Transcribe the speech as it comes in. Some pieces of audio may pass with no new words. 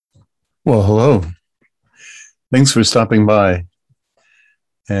Well, hello. Thanks for stopping by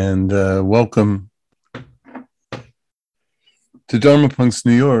and welcome to Dharma Punks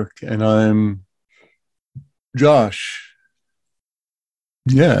New York. And I'm Josh.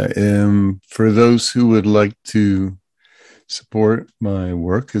 Yeah, for those who would like to support my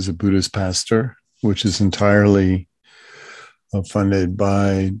work as a Buddhist pastor, which is entirely funded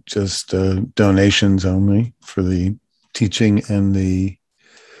by just donations only for the teaching and the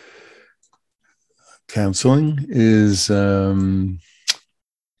counseling, is you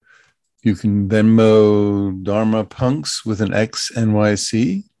can Venmo Dharma Punks with an X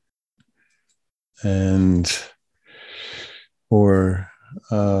NYC, and or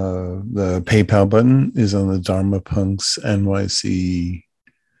the PayPal button is on the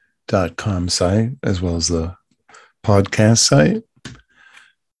dharmapunksnyc.com site, as well as the podcast site.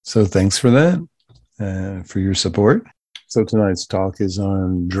 So thanks for that, for your support. So tonight's talk is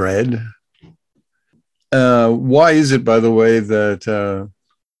on dread. Why is it, by the way, that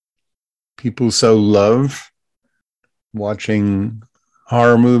people so love watching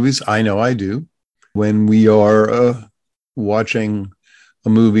horror movies? I know I do. When we are watching a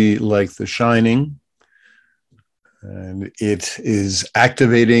movie like The Shining, and it is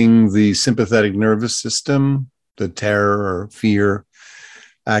activating the sympathetic nervous system, the terror or fear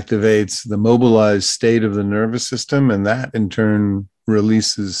activates the mobilized state of the nervous system, and that in turn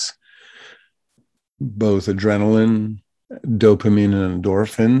releases both adrenaline, dopamine, and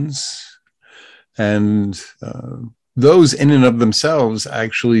endorphins. And those in and of themselves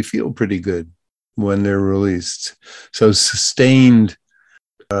actually feel pretty good when they're released. So sustained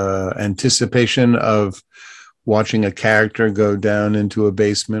anticipation of watching a character go down into a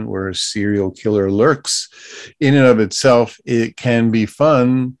basement where a serial killer lurks, in and of itself, it can be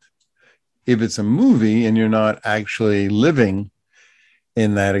fun if it's a movie and you're not actually living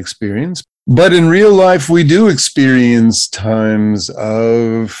in that experience. But in real life, we do experience times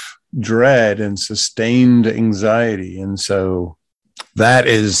of dread and sustained anxiety. And so that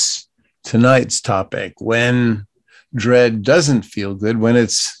is tonight's topic: when dread doesn't feel good, when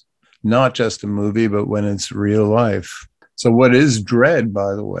it's not just a movie, but when it's real life. So what is dread,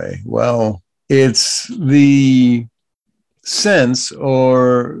 by the way? Well, it's the sense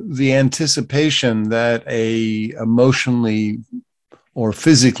or the anticipation that a emotionally or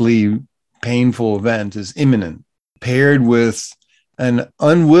physically painful event is imminent, paired with an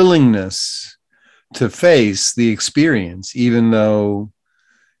unwillingness to face the experience, even though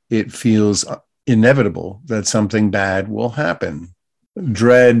it feels inevitable that something bad will happen.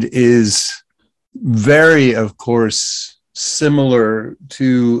 Dread is very, of course, similar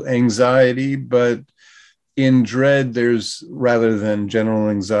to anxiety, but in dread, there's, rather than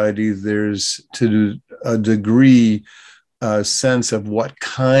general anxiety, there's to a degree a sense of what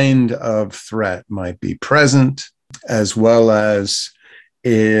kind of threat might be present, as well as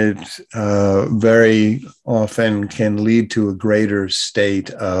it very often can lead to a greater state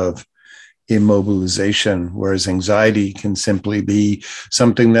of immobilization, whereas anxiety can simply be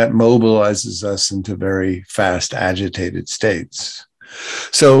something that mobilizes us into very fast, agitated states.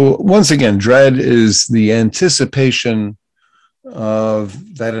 So once again, dread is the anticipation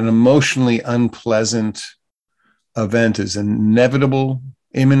of that an emotionally unpleasant event is inevitable,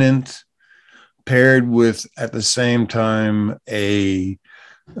 imminent, paired with, at the same time, a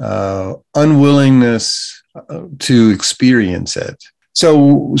unwillingness to experience it.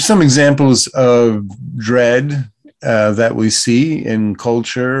 So some examples of dread that we see in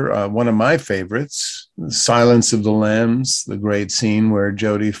culture. One of my favorites, Silence of the Lambs, the great scene where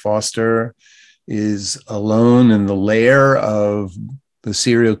Jodie Foster is alone in the lair of the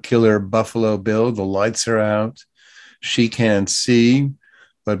serial killer Buffalo Bill. The lights are out. She can't see,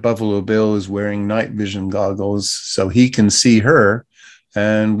 but Buffalo Bill is wearing night vision goggles so he can see her.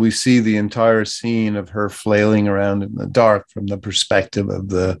 And we see the entire scene of her flailing around in the dark from the perspective of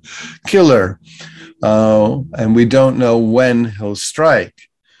the killer. And we don't know when he'll strike,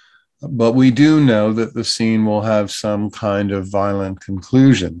 but we do know that the scene will have some kind of violent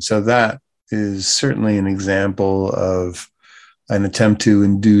conclusion. So that is certainly an example of an attempt to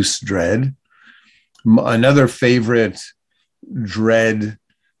induce dread. Another favorite dread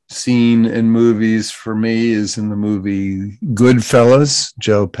scene in movies for me is in the movie Goodfellas.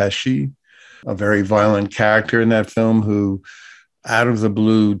 Joe Pesci, a very violent character in that film, who out of the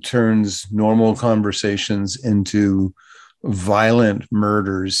blue turns normal conversations into violent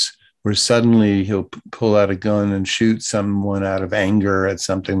murders, where suddenly he'll pull out a gun and shoot someone out of anger at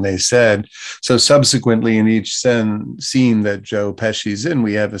something they said. So subsequently, in each scene that Joe Pesci's in,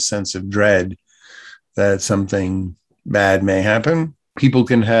 we have a sense of dread that something bad may happen. People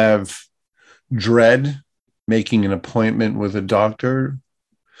can have dread making an appointment with a doctor,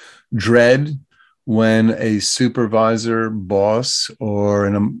 dread when a supervisor, boss, or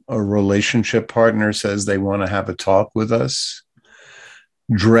a relationship partner says they want to have a talk with us.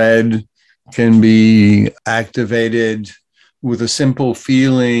 Dread can be activated with a simple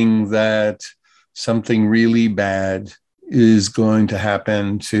feeling that something really bad is going to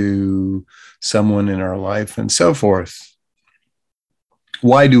happen to someone in our life, and so forth.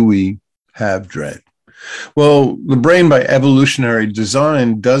 Why do we have dread? Well, the brain, by evolutionary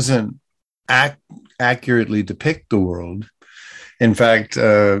design, doesn't accurately depict the world. In fact,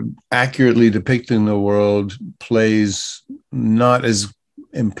 accurately depicting the world plays not as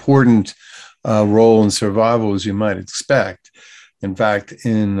important role in survival as you might expect. In fact,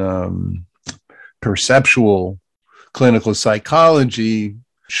 in perceptual clinical psychology,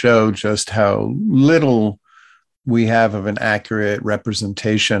 show just how little we have of an accurate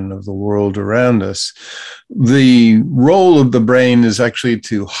representation of the world around us. The role of the brain is actually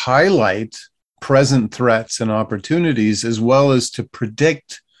to highlight present threats and opportunities, as well as to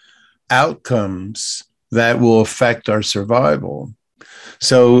predict outcomes that will affect our survival.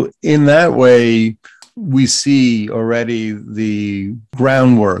 So in that way, we see already the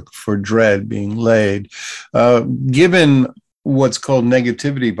groundwork for dread being laid. Given what's called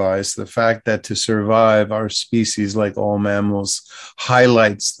negativity bias, the fact that to survive, our species, like all mammals,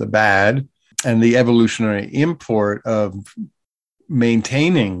 highlights the bad, and the evolutionary import of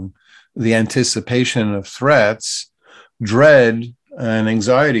maintaining the anticipation of threats, dread and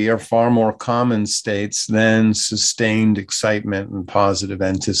anxiety are far more common states than sustained excitement and positive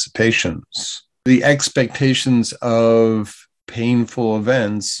anticipations. The expectations of painful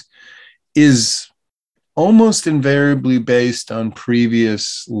events is almost invariably based on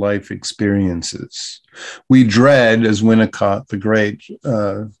previous life experiences. We dread, as Winnicott, the great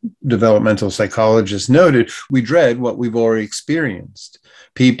developmental psychologist, noted, we dread what we've already experienced.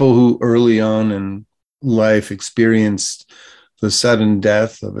 People who early on in life experienced the sudden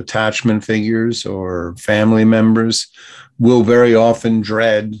death of attachment figures or family members will very often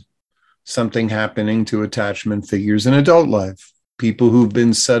dread something happening to attachment figures in adult life. People who've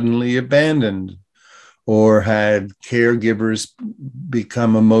been suddenly abandoned or had caregivers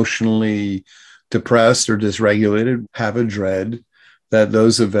become emotionally depressed or dysregulated have a dread that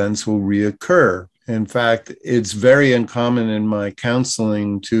those events will reoccur. In fact, it's very uncommon in my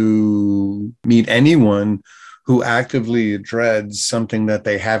counseling to meet anyone who actively dreads something that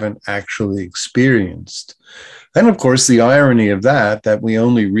they haven't actually experienced. And of course, the irony of that we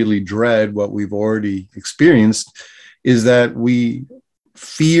only really dread what we've already experienced, is that we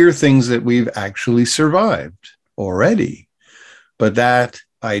fear things that we've actually survived already. But that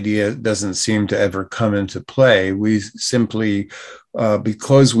idea doesn't seem to ever come into play. We simply,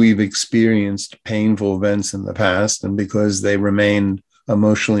 because we've experienced painful events in the past and because they remain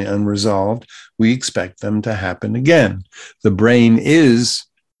emotionally unresolved, we expect them to happen again. The brain is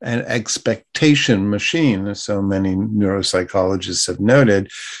an expectation machine, as so many neuropsychologists have noted,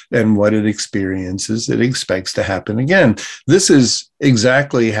 and what it experiences, it expects to happen again. This is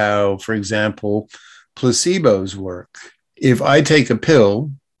exactly how, for example, placebos work. If I take a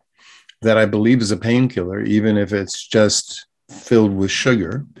pill that I believe is a painkiller, even if it's just filled with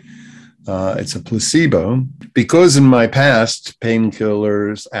sugar, it's a placebo. Because in my past,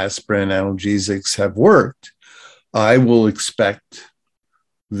 painkillers, aspirin, analgesics have worked, I will expect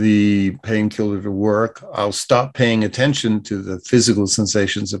the painkiller to work. I'll stop paying attention to the physical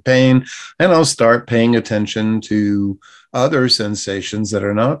sensations of pain, and I'll start paying attention to other sensations that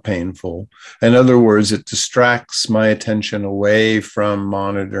are not painful. In other words, it distracts my attention away from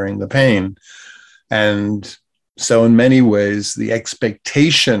monitoring the pain. And so in many ways, the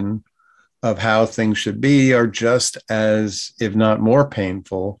expectation of how things should be are just as, if not more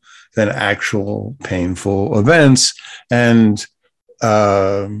painful than actual painful events. And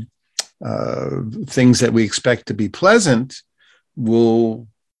things that we expect to be pleasant will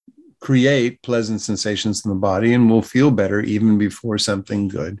create pleasant sensations in the body, and we'll feel better even before something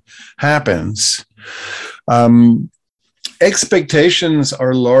good happens. Expectations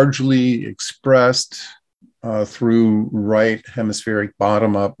are largely expressed through right hemispheric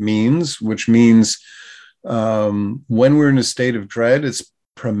bottom-up means, which means when we're in a state of dread, it's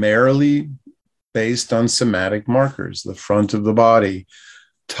primarily based on somatic markers, the front of the body,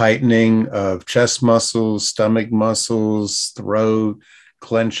 tightening of chest muscles, stomach muscles, throat,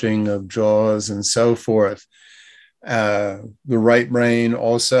 clenching of jaws, and so forth. The right brain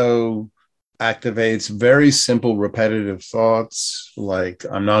also activates very simple repetitive thoughts like,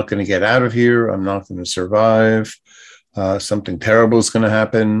 I'm not going to get out of here, I'm not going to survive, something terrible is going to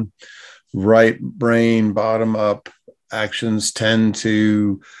happen. right brain, bottom up actions tend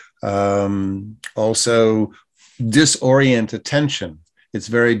to also disorient attention. It's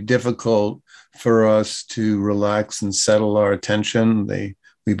very difficult for us to relax and settle our attention.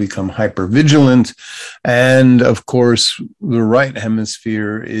 We become hypervigilant. And of course, the right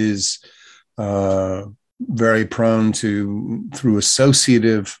hemisphere is very prone to, through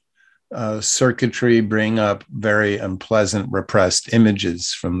associative circuitry, bring up very unpleasant repressed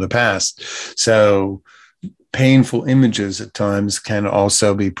images from the past. So painful images at times can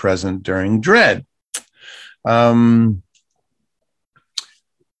also be present during dread. In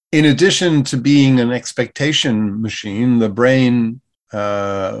addition to being an expectation machine, the brain,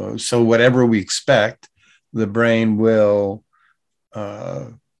 so whatever we expect, the brain will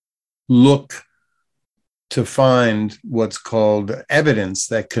look to find what's called evidence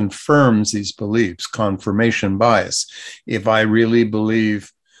that confirms these beliefs, confirmation bias. If I really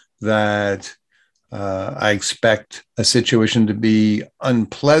believe that I expect a situation to be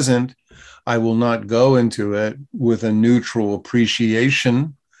unpleasant, I will not go into it with a neutral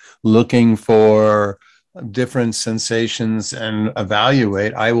appreciation, looking for different sensations and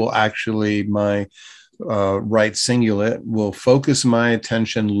evaluate. I will actually, my right cingulate will focus my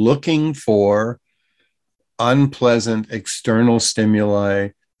attention looking for unpleasant external stimuli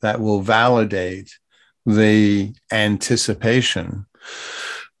that will validate the anticipation.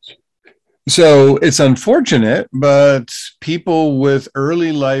 So it's unfortunate, but people with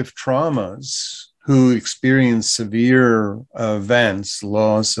early life traumas who experience severe events,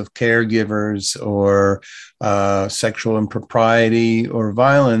 loss of caregivers, or sexual impropriety or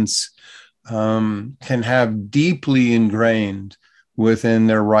violence, can have deeply ingrained within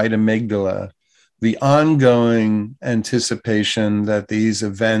their right amygdala the ongoing anticipation that these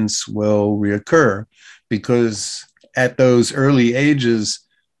events will reoccur, because at those early ages,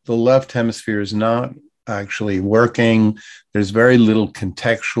 the left hemisphere is not actually working. There's very little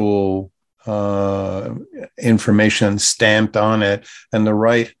contextual information stamped on it. And the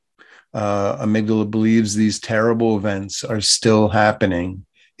right amygdala believes these terrible events are still happening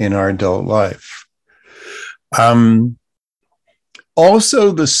in our adult life.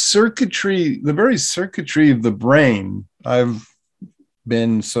 Also, the circuitry, the very circuitry of the brain. I've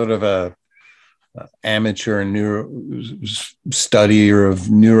been sort of a amateur studier of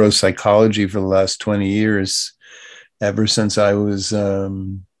neuropsychology for the last 20 years, ever since I was,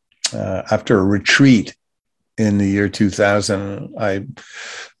 after a retreat in the year 2000, I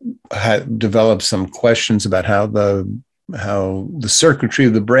had developed some questions about how the circuitry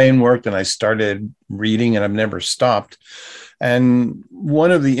of the brain worked, and I started reading, and I've never stopped. And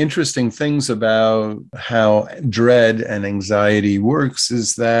one of the interesting things about how dread and anxiety works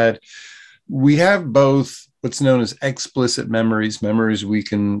is that we have both what's known as explicit memories, memories we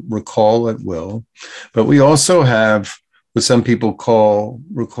can recall at will, but we also have what some people call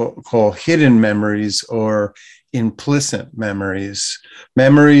hidden memories or implicit memories,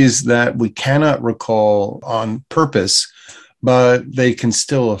 memories that we cannot recall on purpose, but they can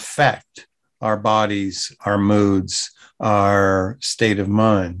still affect our bodies, our moods, our state of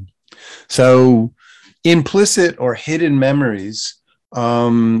mind. So implicit or hidden memories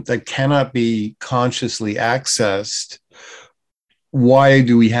that cannot be consciously accessed. Why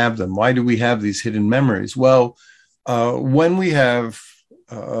do we have them? Why do we have these hidden memories? Well, when we have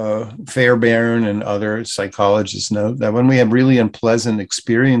Fairbairn and other psychologists note that when we have really unpleasant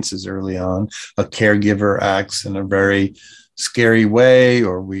experiences early on, a caregiver acts in a very scary way,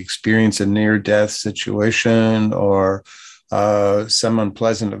 or we experience a near-death situation, or some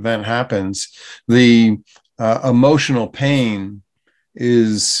unpleasant event happens, the emotional pain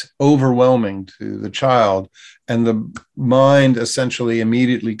is overwhelming to the child, and the mind essentially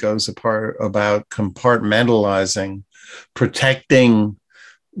immediately goes apart about compartmentalizing, protecting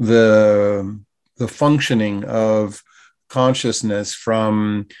the functioning of consciousness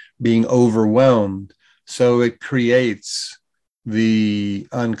from being overwhelmed. So it creates the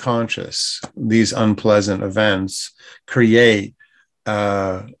unconscious. These unpleasant events create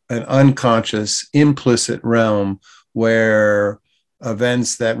an unconscious, implicit realm where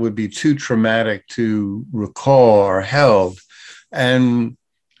events that would be too traumatic to recall are held. And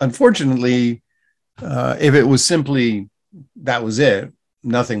unfortunately, if it was simply that was it,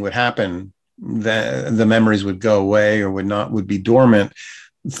 nothing would happen, the memories would go away or would be dormant,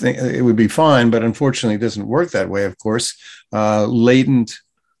 it would be fine. But unfortunately, it doesn't work that way, of course. Latent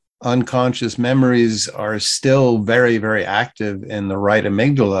unconscious memories are still very, very active in the right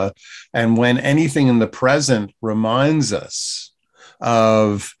amygdala. And when anything in the present reminds us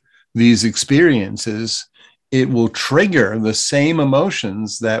of these experiences, it will trigger the same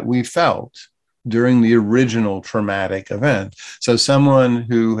emotions that we felt during the original traumatic event. So someone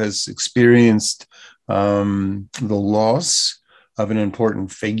who has experienced the loss of an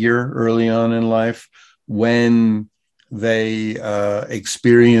important figure early on in life, when they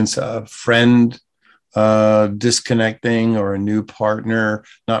experience a friend disconnecting or a new partner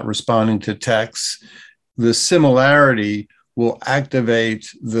not responding to texts, the similarity will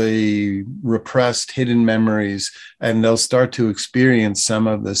activate the repressed hidden memories, and they'll start to experience some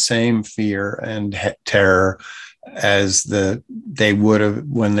of the same fear and terror as they would have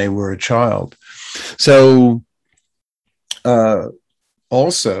when they were a child. So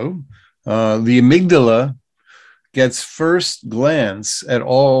also, the amygdala gets first glance at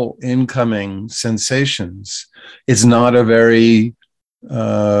all incoming sensations. It's not a very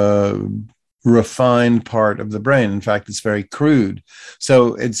refined part of the brain. In fact, it's very crude.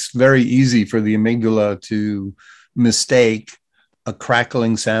 So it's very easy for the amygdala to mistake a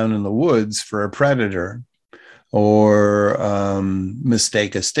crackling sound in the woods for a predator, or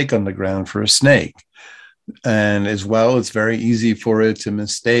mistake a stick on the ground for a snake. And as well, it's very easy for it to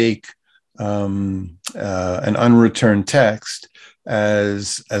mistake an unreturned text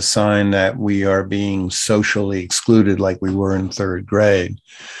as a sign that we are being socially excluded, like we were in third grade.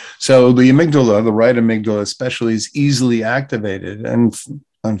 So the amygdala, the right amygdala especially, is easily activated. And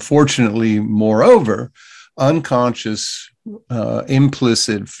unfortunately, moreover, unconscious,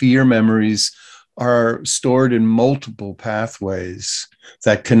 implicit fear memories are stored in multiple pathways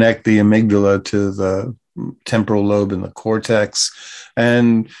that connect the amygdala to the temporal lobe and the cortex.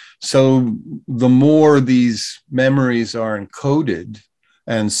 And so the more these memories are encoded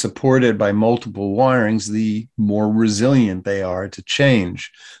and supported by multiple wirings, the more resilient they are to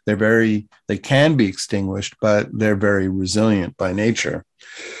change. They can be extinguished, but they're very resilient by nature.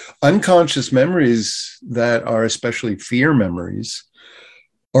 Unconscious memories that are especially fear memories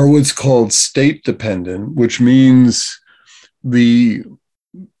are what's called state dependent, which means the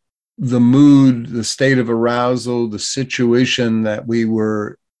mood, the state of arousal, the situation that we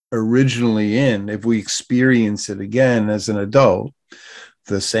were originally in, if we experience it again as an adult,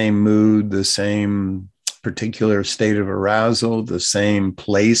 the same mood, the same particular state of arousal, the same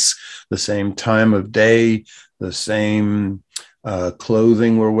place, the same time of day, the same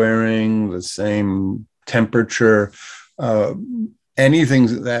clothing we're wearing, the same temperature,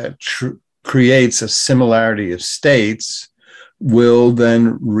 anything that creates a similarity of states will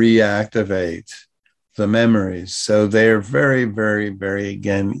then reactivate the memories. So they're very, very, very,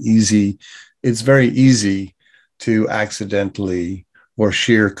 again, easy. It's very easy to accidentally or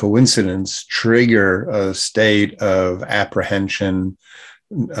sheer coincidence trigger a state of apprehension,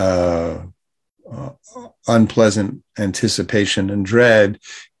 unpleasant anticipation and dread,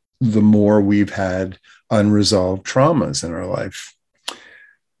 the more we've had unresolved traumas in our life.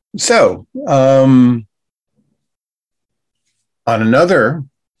 So, on another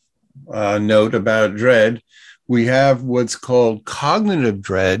note about dread, we have what's called cognitive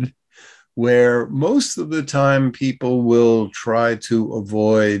dread, where most of the time people will try to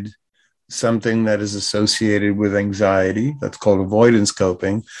avoid something that is associated with anxiety. That's called avoidance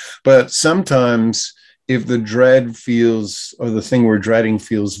coping. But sometimes if the dread feels, or the thing we're dreading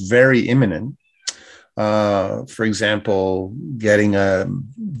feels very imminent, for example, getting a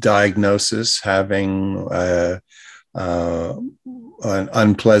diagnosis, having an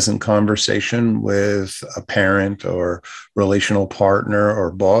unpleasant conversation with a parent or relational partner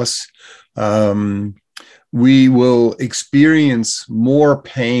or boss, we will experience more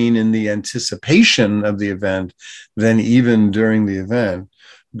pain in the anticipation of the event than even during the event.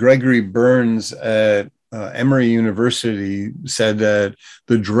 Gregory Burns at Emory University said that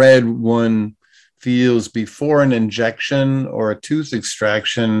the dread one feels before an injection or a tooth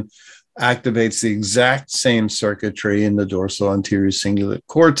extraction activates the exact same circuitry in the dorsal anterior cingulate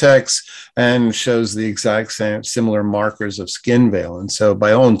cortex and shows the exact same similar markers of skin valence. So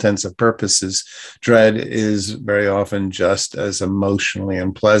by all intents and purposes, dread is very often just as emotionally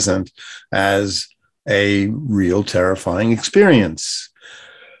unpleasant as a real terrifying experience.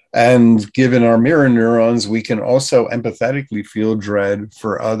 And given our mirror neurons, we can also empathetically feel dread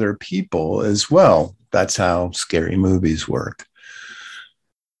for other people as well. That's how scary movies work.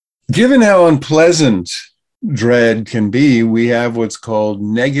 Given how unpleasant dread can be, we have what's called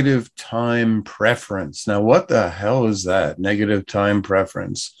negative time preference. Now, what the hell is that, negative time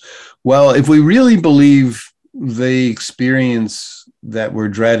preference? Well, if we really believe the experience that we're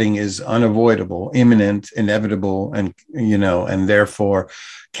dreading is unavoidable, imminent, inevitable, and therefore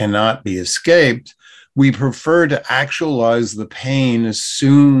cannot be escaped, we prefer to actualize the pain as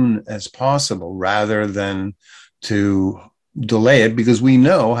soon as possible rather than to delay it, because we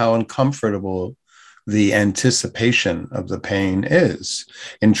know how uncomfortable the anticipation of the pain is.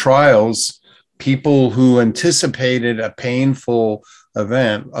 In trials, people who anticipated a painful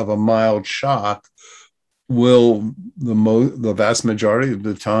event of a mild shock will the vast majority of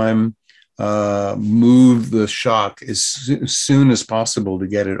the time move the shock as soon as possible to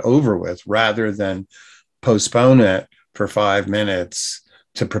get it over with, rather than postpone it for 5 minutes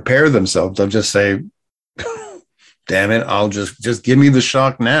to prepare themselves. They'll just say, damn it, I'll just give me the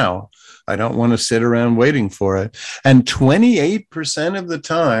shock now. I don't want to sit around waiting for it. And 28% of the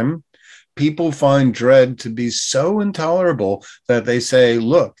time, people find dread to be so intolerable that they say,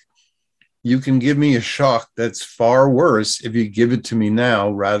 look, you can give me a shock that's far worse if you give it to me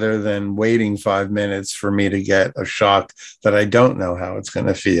now, rather than waiting 5 minutes for me to get a shock that I don't know how it's going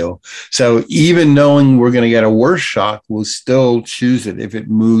to feel. So even knowing we're going to get a worse shock, we'll still choose it if it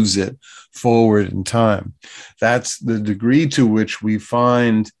moves it forward in time. That's the degree to which we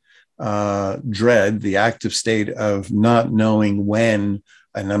find dread, the active state of not knowing when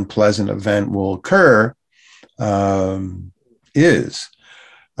an unpleasant event will occur, is.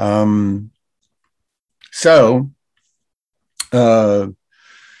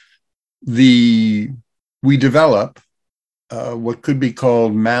 We develop what could be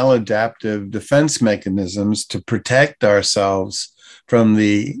called maladaptive defense mechanisms to protect ourselves from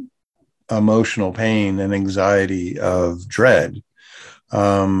the emotional pain and anxiety of dread.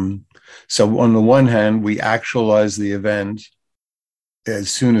 So on the one hand, we actualize the event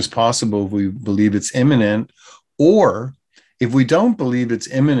as soon as possible if we believe it's imminent, or if we don't believe it's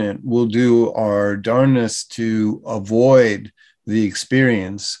imminent, we'll do our darndest to avoid the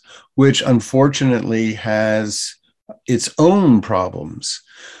experience, which unfortunately has its own problems.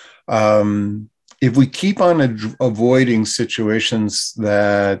 If we keep on avoiding situations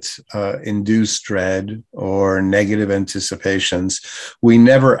that induce dread or negative anticipations, we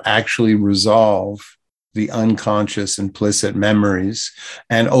never actually resolve the unconscious implicit memories.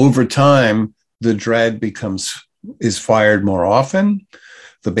 And over time, the dread is fired more often.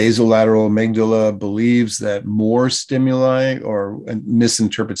 The basolateral amygdala believes that more stimuli, or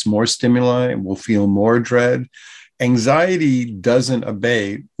misinterprets more stimuli, and will feel more dread. Anxiety doesn't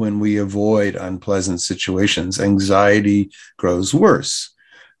abate when we avoid unpleasant situations. Anxiety grows worse.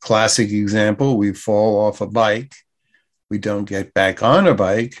 Classic example, we fall off a bike. We don't get back on a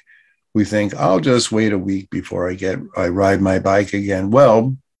bike. We think, I'll just wait a week before I ride my bike again.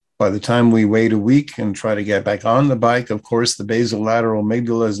 Well, by the time we wait a week and try to get back on the bike, of course, the basolateral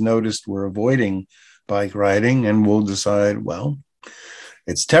amygdala has noticed we're avoiding bike riding, and we'll decide, well,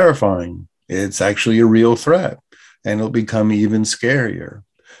 it's terrifying. It's actually a real threat. And it'll become even scarier.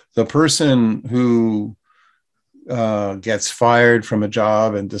 The person who gets fired from a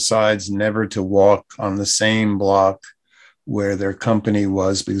job and decides never to walk on the same block where their company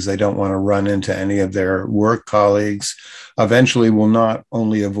was because they don't want to run into any of their work colleagues, eventually will not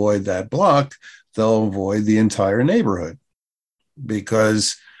only avoid that block, they'll avoid the entire neighborhood,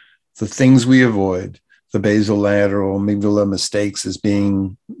 because the things we avoid, the basolateral amygdala mistakes as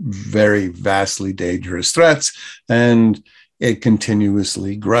being very vastly dangerous threats, and it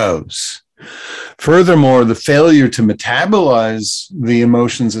continuously grows. Furthermore, the failure to metabolize the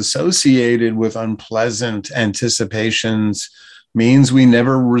emotions associated with unpleasant anticipations means we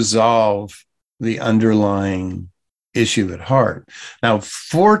never resolve the underlying issue at heart. Now,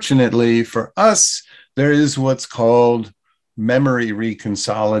 fortunately for us, there is what's called memory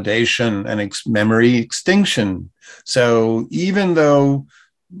reconsolidation and memory extinction. So even though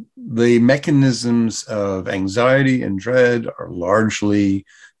the mechanisms of anxiety and dread are largely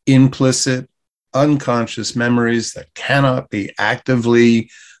implicit, unconscious memories that cannot be actively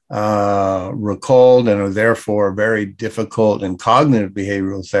recalled and are therefore very difficult in cognitive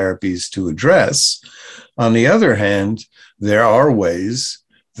behavioral therapies to address, on the other hand, there are ways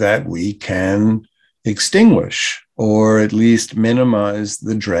that we can extinguish or at least minimize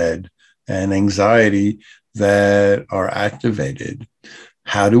the dread and anxiety that are activated.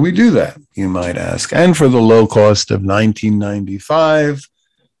 How do we do that, you might ask? And for the low cost of $19.95,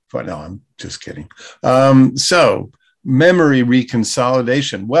 but no, I'm just kidding. So memory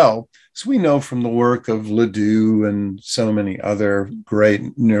reconsolidation. Well, as we know from the work of Ledoux and so many other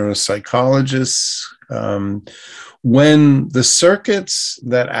great neuropsychologists, when the circuits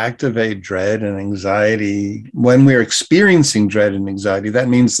that activate dread and anxiety, when we're experiencing dread and anxiety, that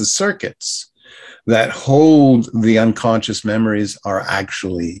means the circuits that hold the unconscious memories are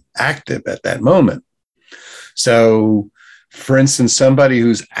actually active at that moment. So For instance, somebody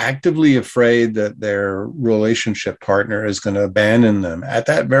who's actively afraid that their relationship partner is going to abandon them, at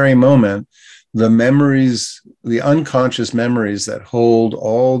that very moment, the memories, the unconscious memories that hold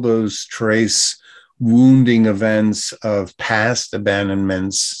all those trace wounding events of past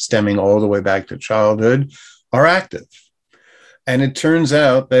abandonments stemming all the way back to childhood are active. And it turns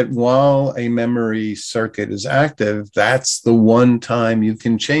out that while a memory circuit is active, that's the one time you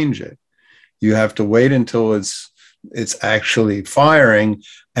can change it. You have to wait until it's actually firing,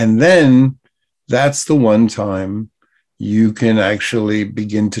 and then that's the one time you can actually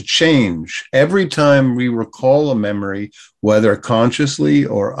begin to change. Every time we recall a memory, whether consciously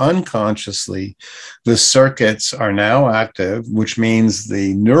or unconsciously, the circuits are now active, which means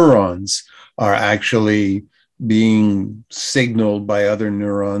the neurons are actually being signaled by other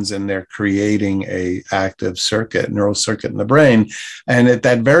neurons, and they're creating a active circuit, neural circuit in the brain. And at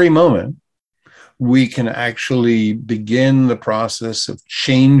that very moment, we can actually begin the process of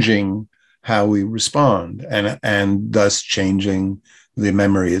changing how we respond, and thus changing the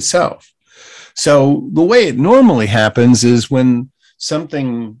memory itself. So the way it normally happens is when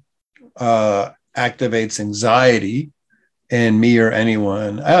something activates anxiety in me or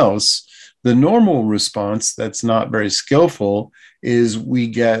anyone else, the normal response that's not very skillful is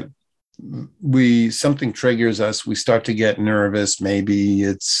something triggers us. We start to get nervous. Maybe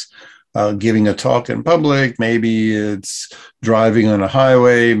it's giving a talk in public, maybe it's driving on a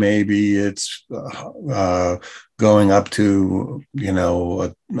highway, maybe it's going up to,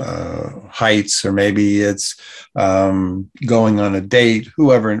 heights, or maybe it's going on a date,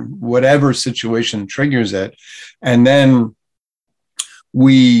 whatever situation triggers it. And then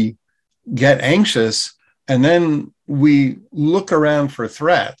we get anxious, and then we look around for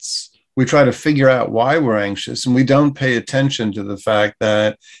threats. We try to figure out why we're anxious, and we don't pay attention to the fact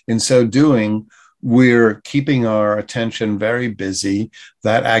that in so doing, we're keeping our attention very busy.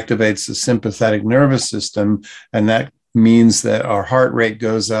 That activates the sympathetic nervous system, and that means that our heart rate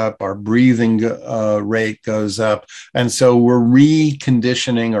goes up, our breathing rate goes up. And so we're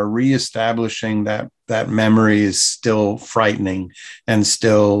reconditioning or reestablishing that memory is still frightening and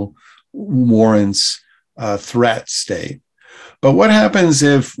still warrants a threat state. But what happens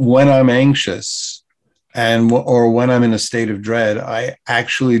if, when I'm anxious or when I'm in a state of dread, I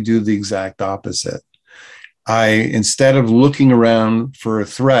actually do the exact opposite? Instead of looking around for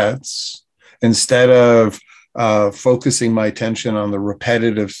threats, instead of focusing my attention on the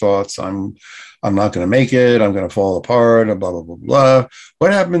repetitive thoughts, I'm not going to make it, I'm going to fall apart, blah, blah, blah, blah.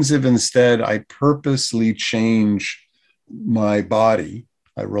 What happens if instead I purposely change my body?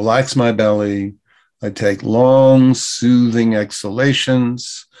 I relax my belly, I take long, soothing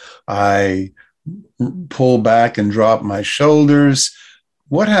exhalations. I pull back and drop my shoulders.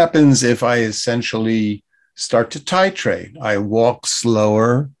 What happens if I essentially start to titrate? I walk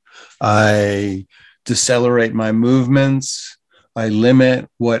slower. I decelerate my movements. I limit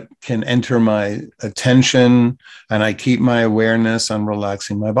what can enter my attention, and I keep my awareness on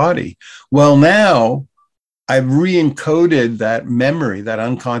relaxing my body. Well, now I've re-encoded that memory, that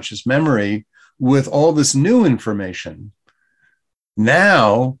unconscious memory, with all this new information.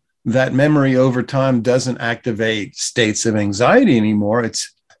 Now that memory over time doesn't activate states of anxiety anymore.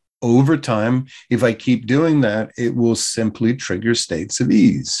 It's over time, if I keep doing that, it will simply trigger states of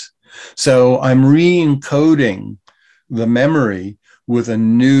ease. So I'm re-encoding the memory with a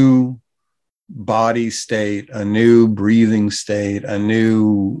new body state, a new breathing state, a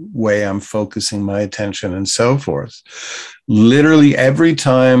new way I'm focusing my attention, and so forth. Literally every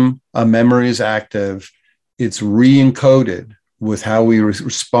time a memory is active, it's re-encoded with how we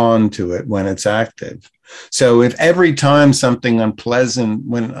respond to it when it's active. So if every time when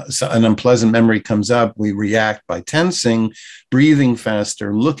an unpleasant memory comes up, we react by tensing, breathing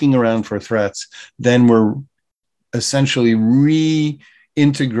faster, looking around for threats, then we're essentially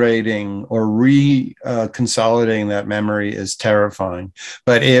reintegrating or reconsolidating that memory is terrifying.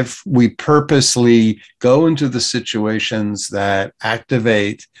 But if we purposely go into the situations that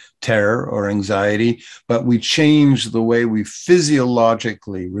activate terror or anxiety, but we change the way we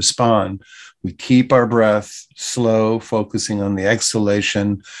physiologically respond, we keep our breath slow, focusing on the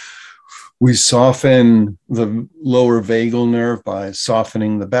exhalation. We soften the lower vagal nerve by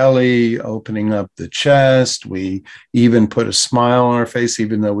softening the belly, opening up the chest. We even put a smile on our face,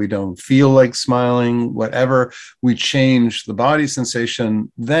 even though we don't feel like smiling, whatever. We change the body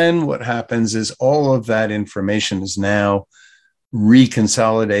sensation. Then what happens is all of that information is now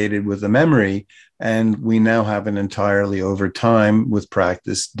reconsolidated with the memory, and we now have an entirely, over time, with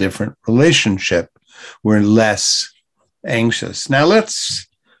practice, different relationship. We're less anxious. Now let's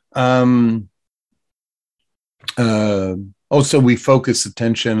Also, we focus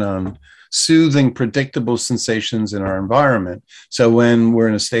attention on soothing, predictable sensations in our environment. So when we're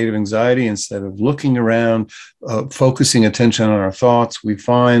in a state of anxiety, instead of looking around, focusing attention on our thoughts, we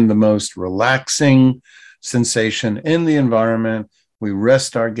find the most relaxing sensation in the environment. We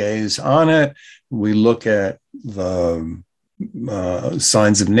rest our gaze on it. We look at the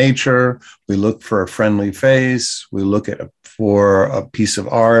signs of nature. We look for a friendly face. We look for a piece of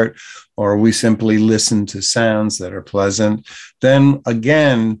art, or we simply listen to sounds that are pleasant. Then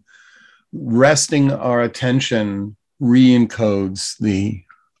again, resting our attention re-encodes the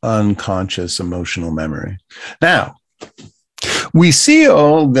unconscious emotional memory. Now, we see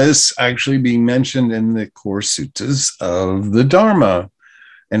all this actually being mentioned in the core suttas of the Dharma.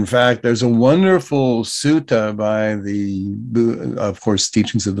 In fact, there's a wonderful sutta by the, of course,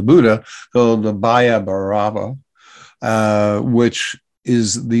 teachings of the Buddha called the Bhaya Bhairava, which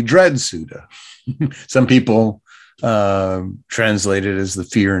is the dread sutta. Some people translate it as the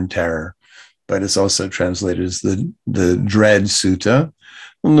fear and terror, but it's also translated as the dread sutta.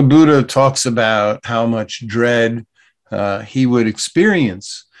 And the Buddha talks about how much dread he would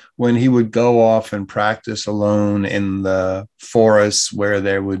experience when he would go off and practice alone in the forests where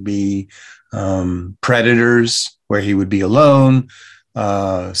there would be predators, where he would be alone,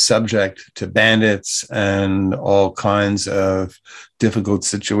 subject to bandits and all kinds of difficult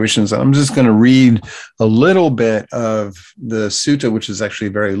situations. I'm just going to read a little bit of the sutta, which is actually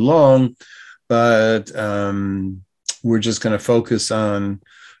very long, but we're just going to focus on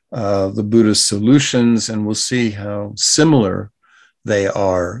the Buddha's solutions, and we'll see how similar they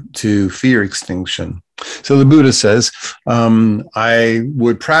are to fear extinction. So the Buddha says, I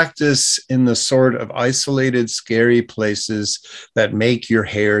would practice in the sort of isolated, scary places that make your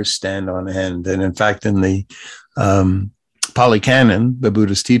hair stand on end. And in fact, in the Pali Canon, the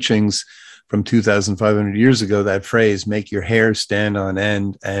Buddha's teachings from 2,500 years ago, that phrase, make your hair stand on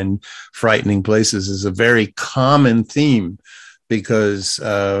end, and frightening places, is a very common theme, because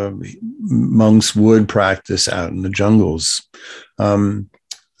monks would practice out in the jungles. The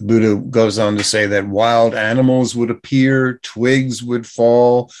Buddha goes on to say that wild animals would appear, twigs would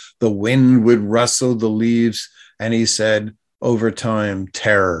fall, the wind would rustle the leaves, and he said, over time,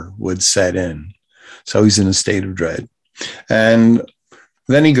 terror would set in. So he's in a state of dread. And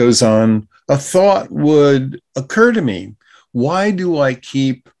then he goes on, a thought would occur to me. Why do I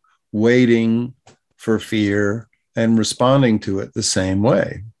keep waiting for fear and responding to it the same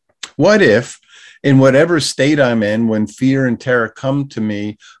way? What if, in whatever state I'm in, when fear and terror come to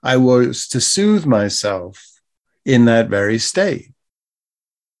me, I was to soothe myself in that very state?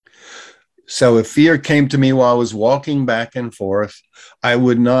 So if fear came to me while I was walking back and forth, I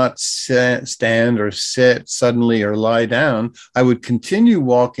would not stand or sit suddenly or lie down. I would continue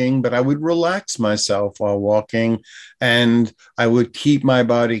walking, but I would relax myself while walking, and I would keep my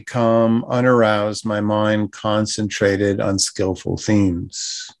body calm, unaroused, my mind concentrated on skillful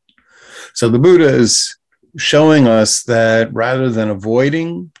themes. So the Buddha is showing us that rather than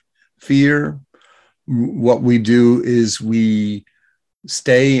avoiding fear, what we do is we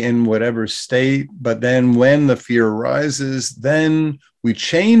stay in whatever state, but then when the fear arises, then we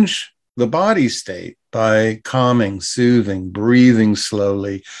change the body state by calming, soothing, breathing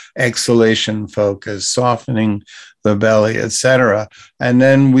slowly, exhalation focus, softening the belly, etc. And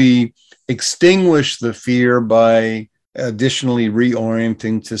then we extinguish the fear by additionally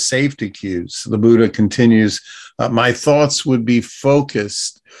reorienting to safety cues. The Buddha continues, my thoughts would be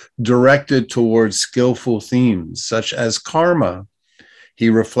focused, directed towards skillful themes, such as karma. He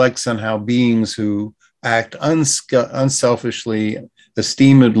reflects on how beings who act unselfishly,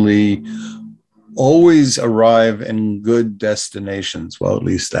 esteemedly, always arrive in good destinations. Well, at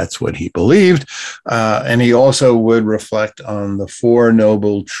least that's what he believed. And he also would reflect on the Four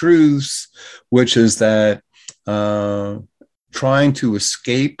Noble Truths, which is that trying to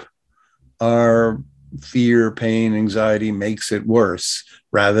escape our fear, pain, anxiety makes it worse,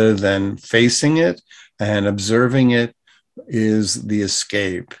 rather than facing it and observing it is the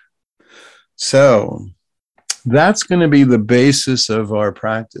escape. So that's going to be the basis of our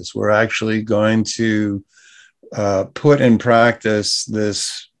practice. We're actually going to put in practice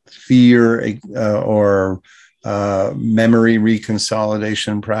this fear or memory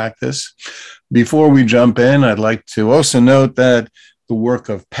reconsolidation practice. Before we jump in, I'd like to also note that the work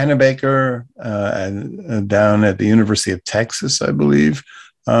of Pennebaker down at the University of Texas, I believe,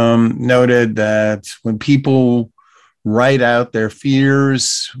 noted that when people write out their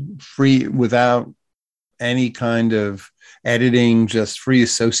fears free without any kind of editing, just free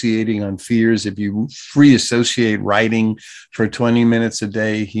associating on fears. If you free associate writing for 20 minutes a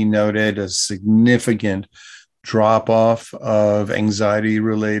day, he noted a significant drop off of anxiety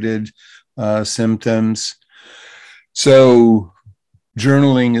related symptoms. So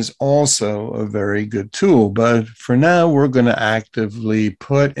journaling is also a very good tool, but for now, we're going to actively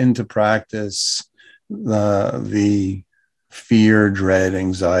put into practice the fear, dread,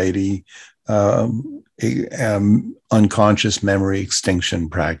 anxiety, unconscious memory extinction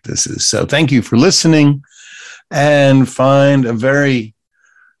practices. So thank you for listening, and find a very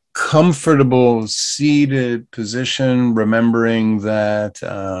comfortable seated position, remembering that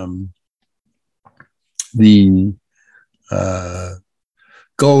the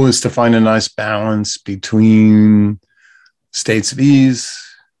goal is to find a nice balance between states of ease,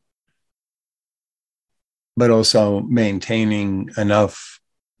 but also maintaining enough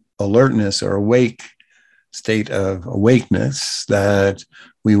alertness or awake state of awakeness that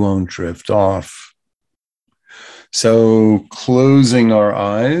we won't drift off. So closing our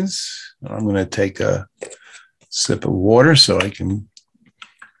eyes, I'm going to take a sip of water so I can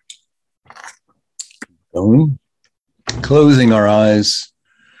go. Closing our eyes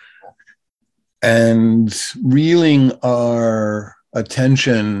and reeling our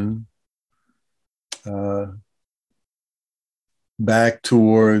attention back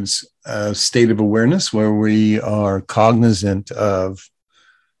towards a state of awareness where we are cognizant of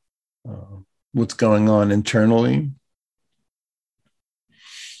what's going on internally.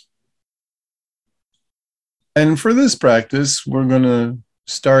 And for this practice, we're going to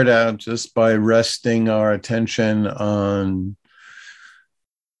start out just by resting our attention on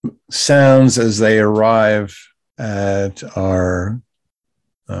sounds as they arrive at our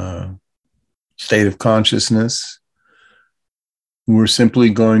state of consciousness. We're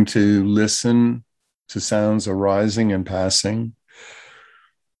simply going to listen to sounds arising and passing,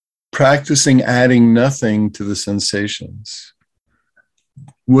 practicing adding nothing to the sensations.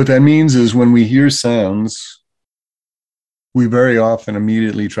 What that means is when we hear sounds, we very often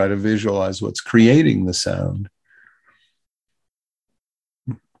immediately try to visualize what's creating the sound.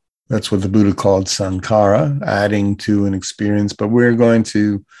 That's what the Buddha called sankhara, adding to an experience. But we're going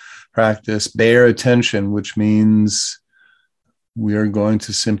to practice bare attention, which means we are going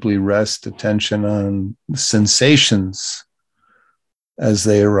to simply rest attention on sensations as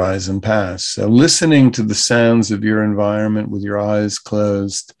they arise and pass. So listening to the sounds of your environment with your eyes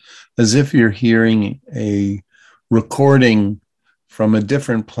closed, as if you're hearing a recording from a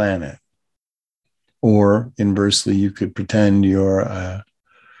different planet. Or inversely, you could pretend you're a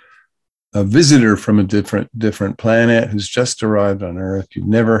visitor from a different planet who's just arrived on Earth. You've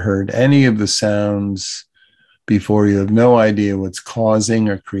never heard any of the sounds before. You have no idea what's causing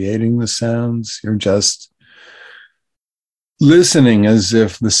or creating the sounds. You're just listening as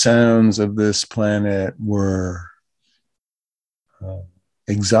if the sounds of this planet were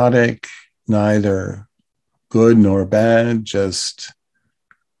exotic, neither good nor bad, just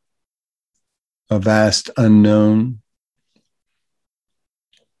a vast unknown.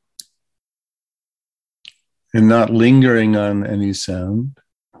 And not lingering on any sound.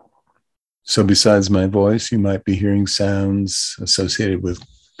 So besides my voice, you might be hearing sounds associated with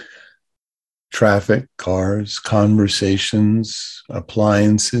traffic, cars, conversations,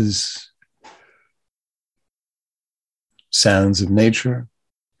 appliances, sounds of nature.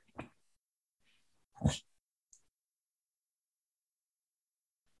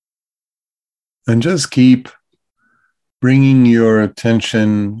 And just keep bringing your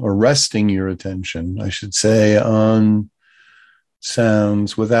attention, or resting your attention, I should say, on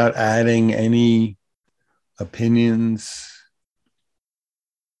sounds without adding any opinions,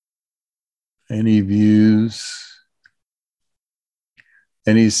 any views,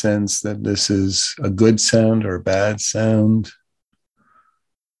 any sense that this is a good sound or a bad sound,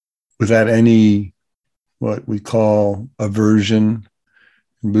 without any what we call aversion.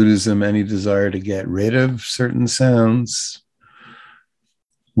 In Buddhism, any desire to get rid of certain sounds,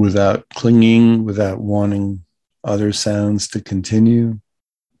 without clinging, without wanting other sounds to continue.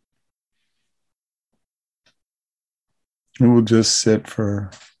 And we'll just sit for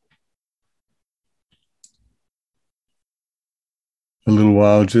a little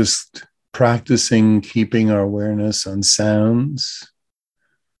while, just practicing keeping our awareness on sounds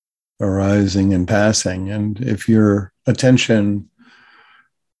arising and passing. And if your attention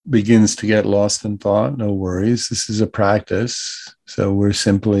begins to get lost in thought, no worries. This is a practice. So we're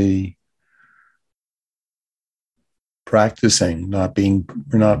simply practicing,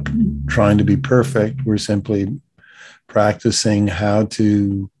 we're not trying to be perfect. We're simply practicing how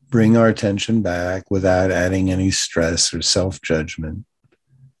to bring our attention back without adding any stress or self-judgment.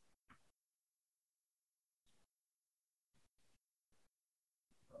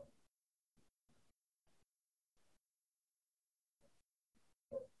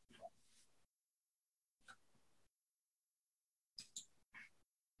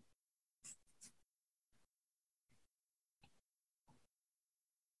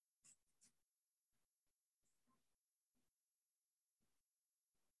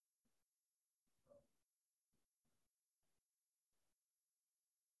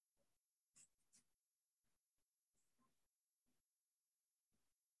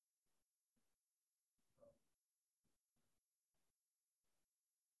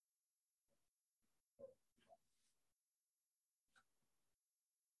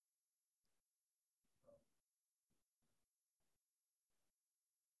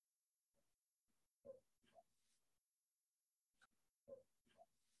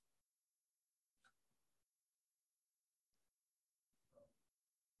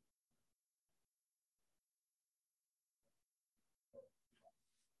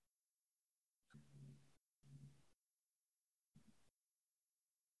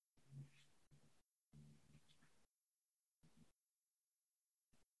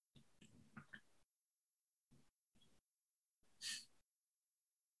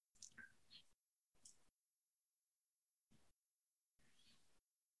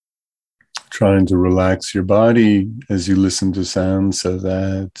 trying to relax your body as you listen to sound so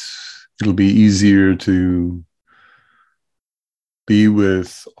that it'll be easier to be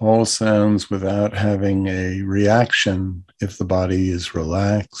with all sounds without having a reaction if the body is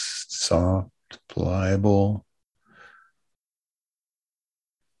relaxed, soft, pliable.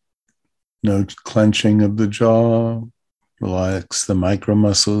 No clenching of the jaw. Relax the micro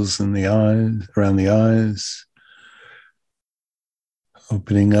muscles in the eyes, around the eyes.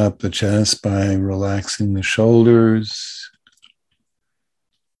 Opening up the chest by relaxing the shoulders.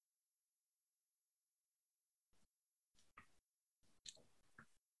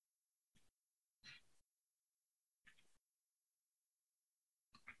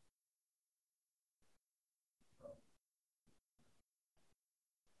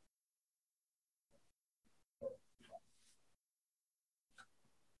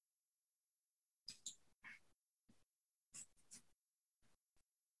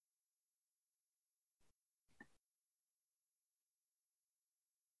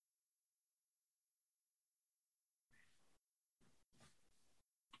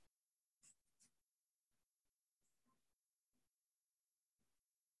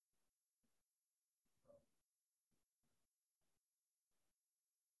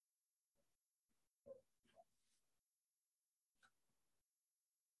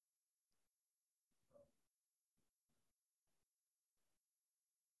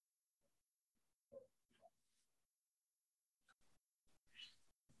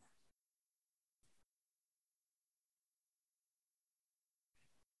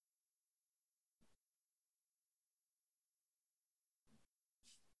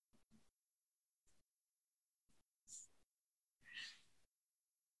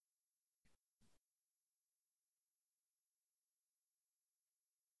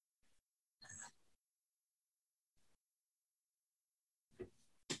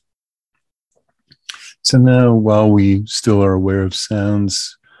 So now, while we still are aware of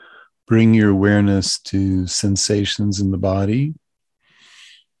sounds, bring your awareness to sensations in the body,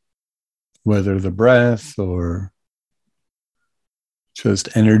 whether the breath or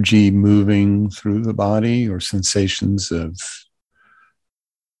just energy moving through the body or sensations of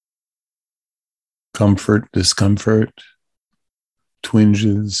comfort, discomfort,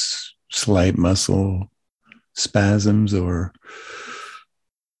 twinges, slight muscle spasms, or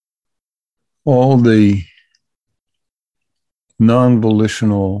all the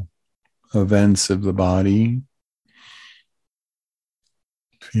non-volitional events of the body,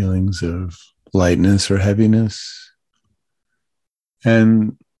 feelings of lightness or heaviness,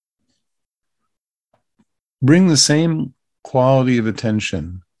 and bring the same quality of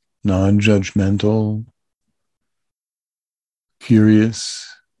attention, non-judgmental, curious,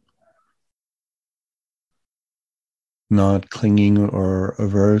 not clinging or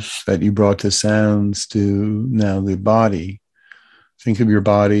averse, that you brought to sounds, to now the body. Think of your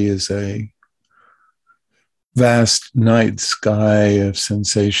body as a vast night sky of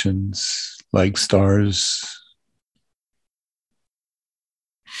sensations like stars.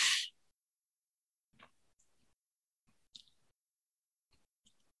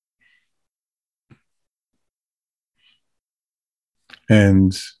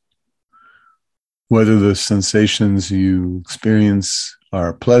 And whether the sensations you experience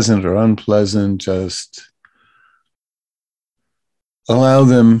are pleasant or unpleasant, just allow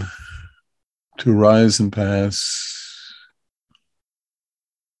them to rise and pass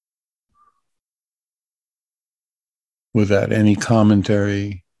without any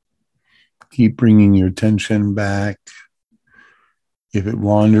commentary. Keep bringing your attention back. If it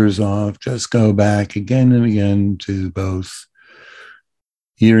wanders off, just go back again and again to both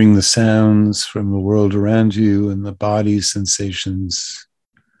hearing the sounds from the world around you and the body's sensations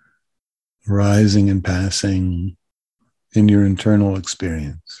rising and passing in your internal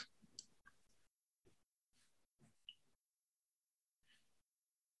experience.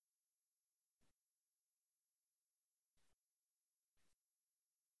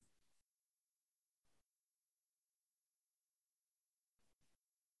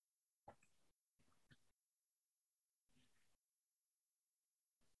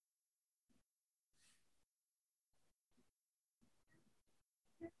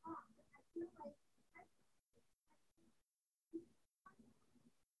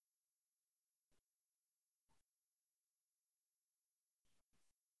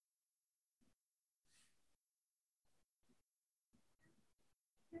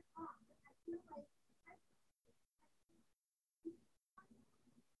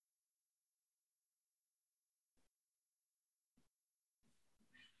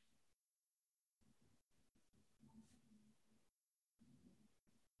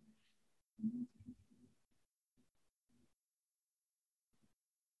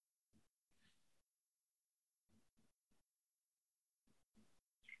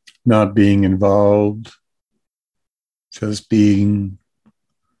 not being involved, just being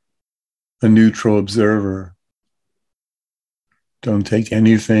a neutral observer. Don't take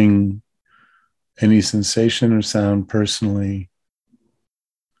anything, any sensation or sound personally.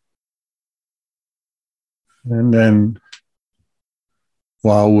 And then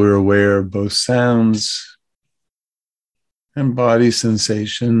while we're aware of both sounds and body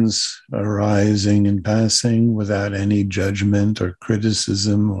sensations arising and passing without any judgment or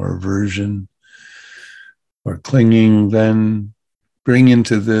criticism or aversion or clinging, then bring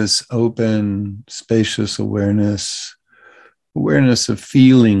into this open, spacious awareness, awareness of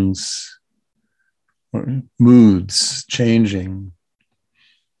feelings or moods changing.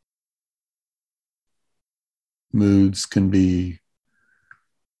 Moods can be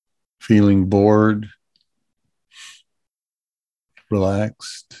feeling bored,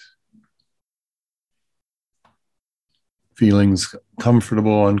 relaxed, feelings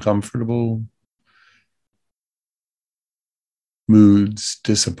comfortable, uncomfortable, moods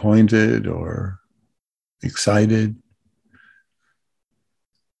disappointed or excited.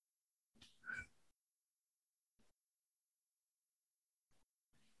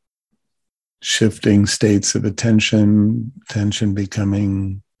 Shifting states of attention, attention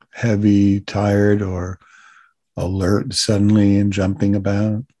becoming heavy, tired, or alert suddenly and jumping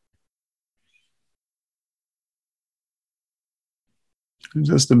about.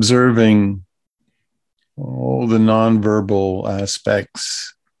 Just observing all the nonverbal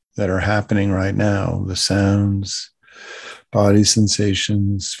aspects that are happening right now, the sounds, body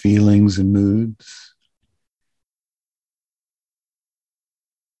sensations, feelings, and moods.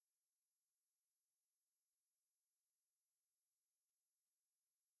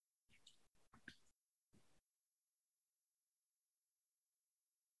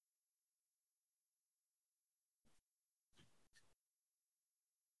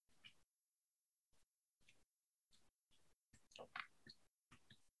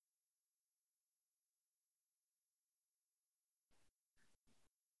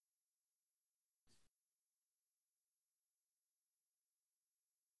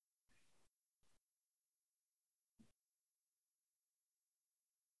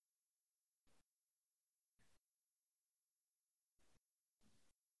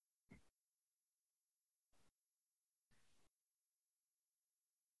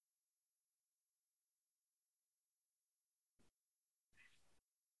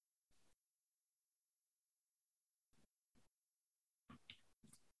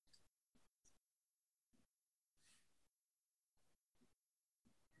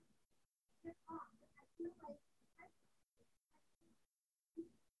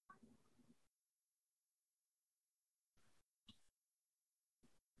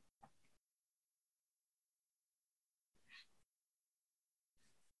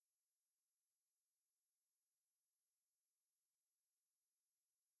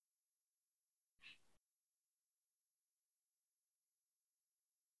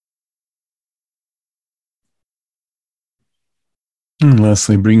 And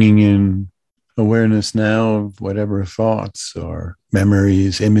lastly, bringing in awareness now of whatever thoughts or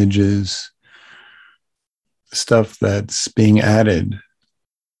memories, images, stuff that's being added.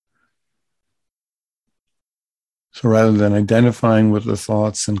 So rather than identifying with the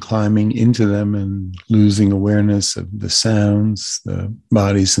thoughts and climbing into them and losing awareness of the sounds, the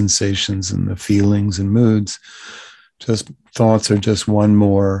body sensations, and the feelings and moods, just thoughts are just one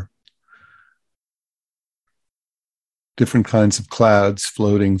more different kinds of clouds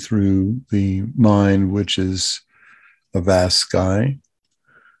floating through the mind, which is a vast sky.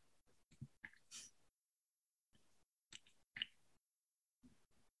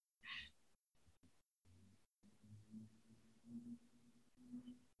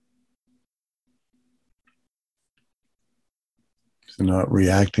 So not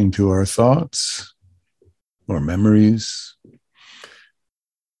reacting to our thoughts or memories,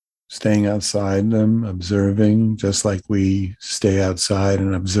 staying outside them, observing, just like we stay outside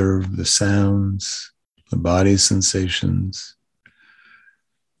and observe the sounds, the body sensations,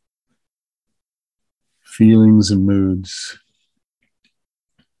 feelings and moods.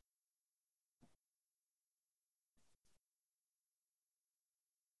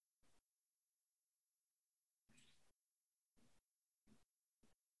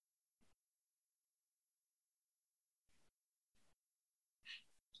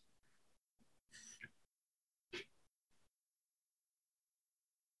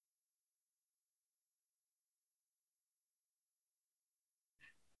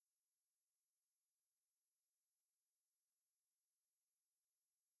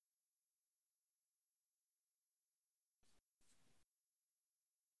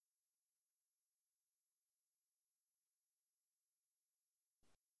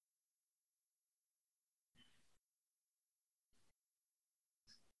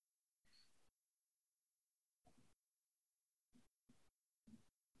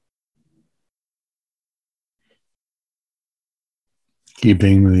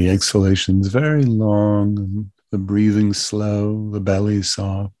 keeping the exhalations very long, the breathing slow, the belly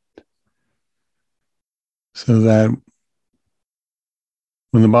soft, so that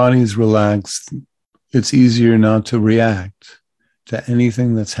when the body is relaxed, it's easier not to react to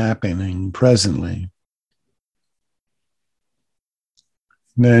anything that's happening presently.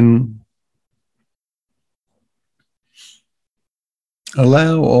 Then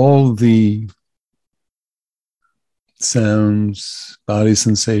allow all the sounds, body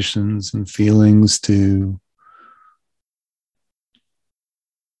sensations, and feelings to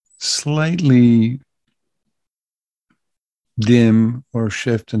slightly dim or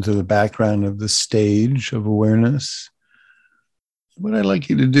shift into the background of the stage of awareness. What I'd like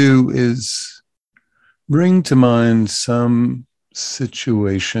you to do is bring to mind some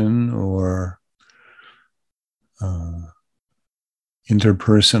situation or uh,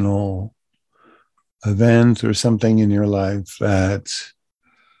 interpersonal event or something in your life that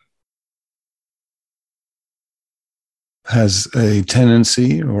has a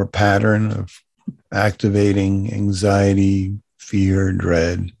tendency or pattern of activating anxiety, fear,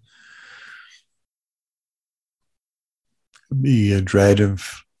 dread. Could be a dread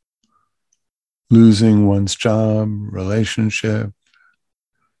of losing one's job, relationship,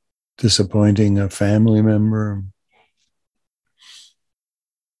 disappointing a family member.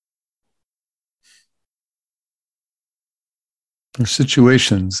 Or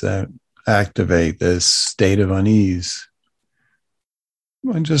situations that activate this state of unease.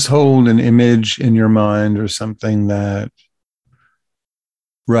 And just hold an image in your mind or something that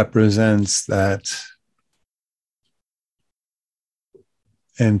represents that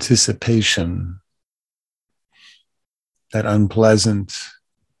anticipation, that unpleasant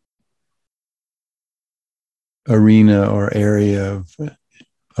arena or area of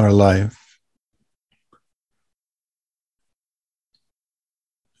our life.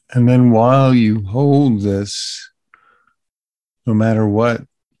 And then while you hold this, no matter what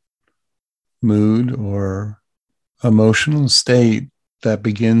mood or emotional state that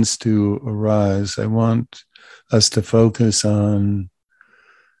begins to arise, I want us to focus on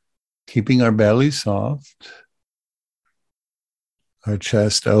keeping our belly soft, our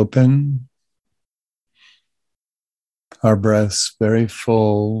chest open, our breaths very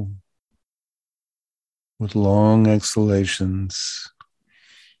full with long exhalations.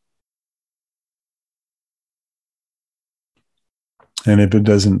 And if it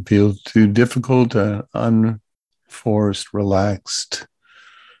doesn't feel too difficult, unforced, relaxed,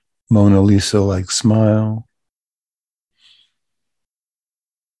 Mona Lisa-like smile.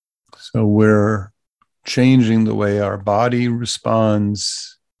 So we're changing the way our body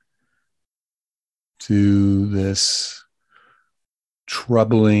responds to this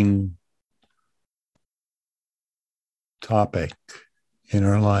troubling topic in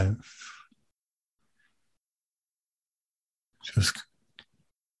our life. Just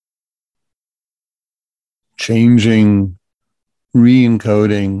changing,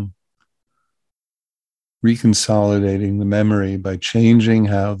 re-encoding, reconsolidating the memory by changing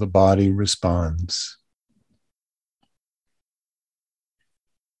how the body responds.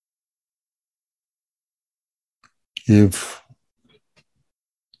 If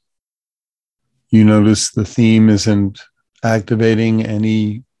you notice the theme isn't activating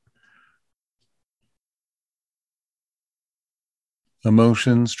any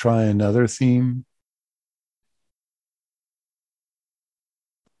emotions, try another theme,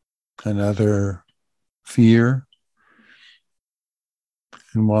 another fear.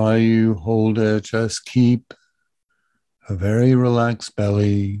 And while you hold it, just keep a very relaxed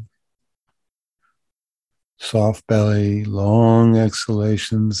belly, soft belly, long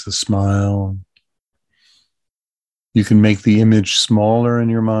exhalations, a smile. You can make the image smaller in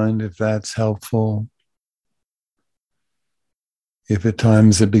your mind if that's helpful. If at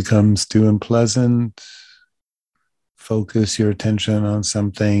times it becomes too unpleasant, focus your attention on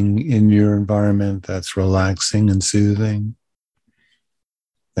something in your environment that's relaxing and soothing.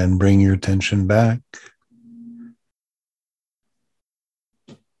 Then bring your attention back.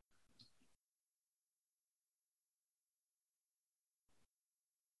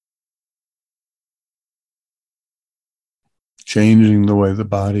 Changing the way the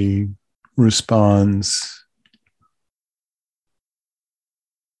body responds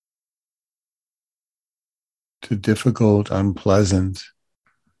to difficult, unpleasant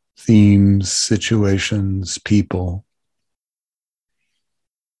themes, situations, people.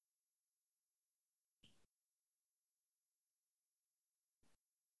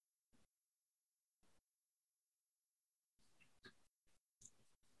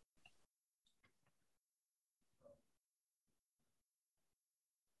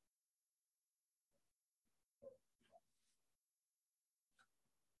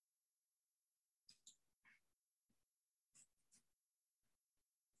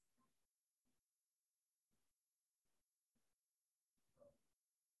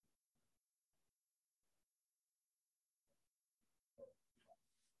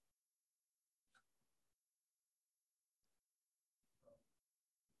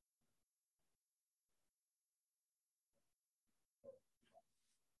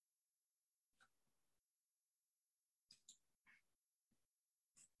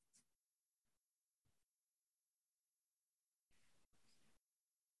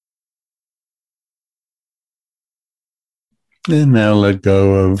 And now let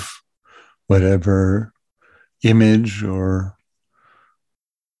go of whatever image or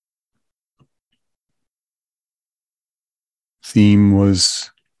theme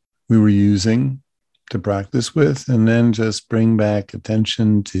was we were using to practice with, and then just bring back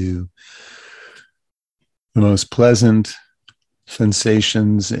attention to the most pleasant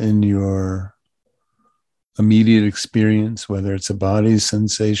sensations in your immediate experience, whether it's a body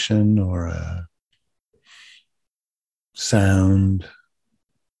sensation or a sound.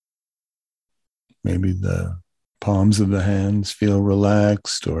 Maybe the palms of the hands feel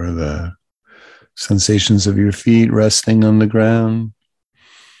relaxed, or the sensations of your feet resting on the ground.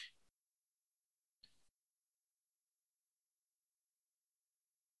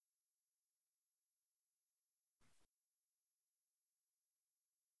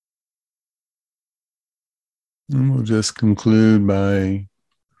 And we'll just conclude by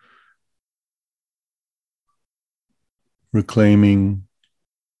reclaiming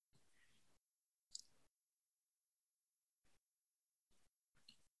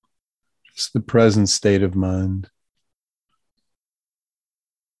just the present state of mind.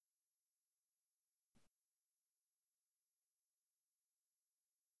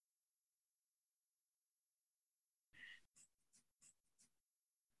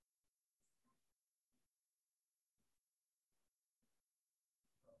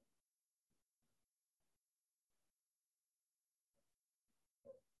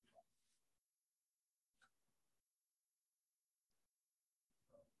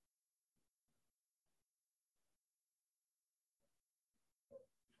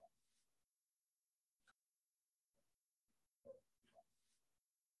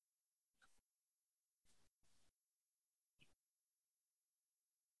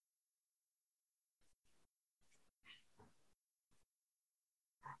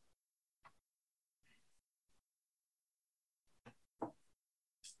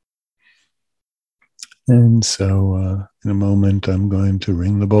 And so in a moment, I'm going to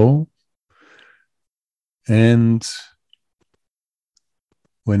ring the bowl. And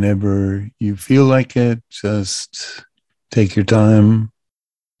whenever you feel like it, just take your time,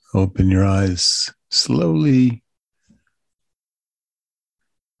 open your eyes slowly,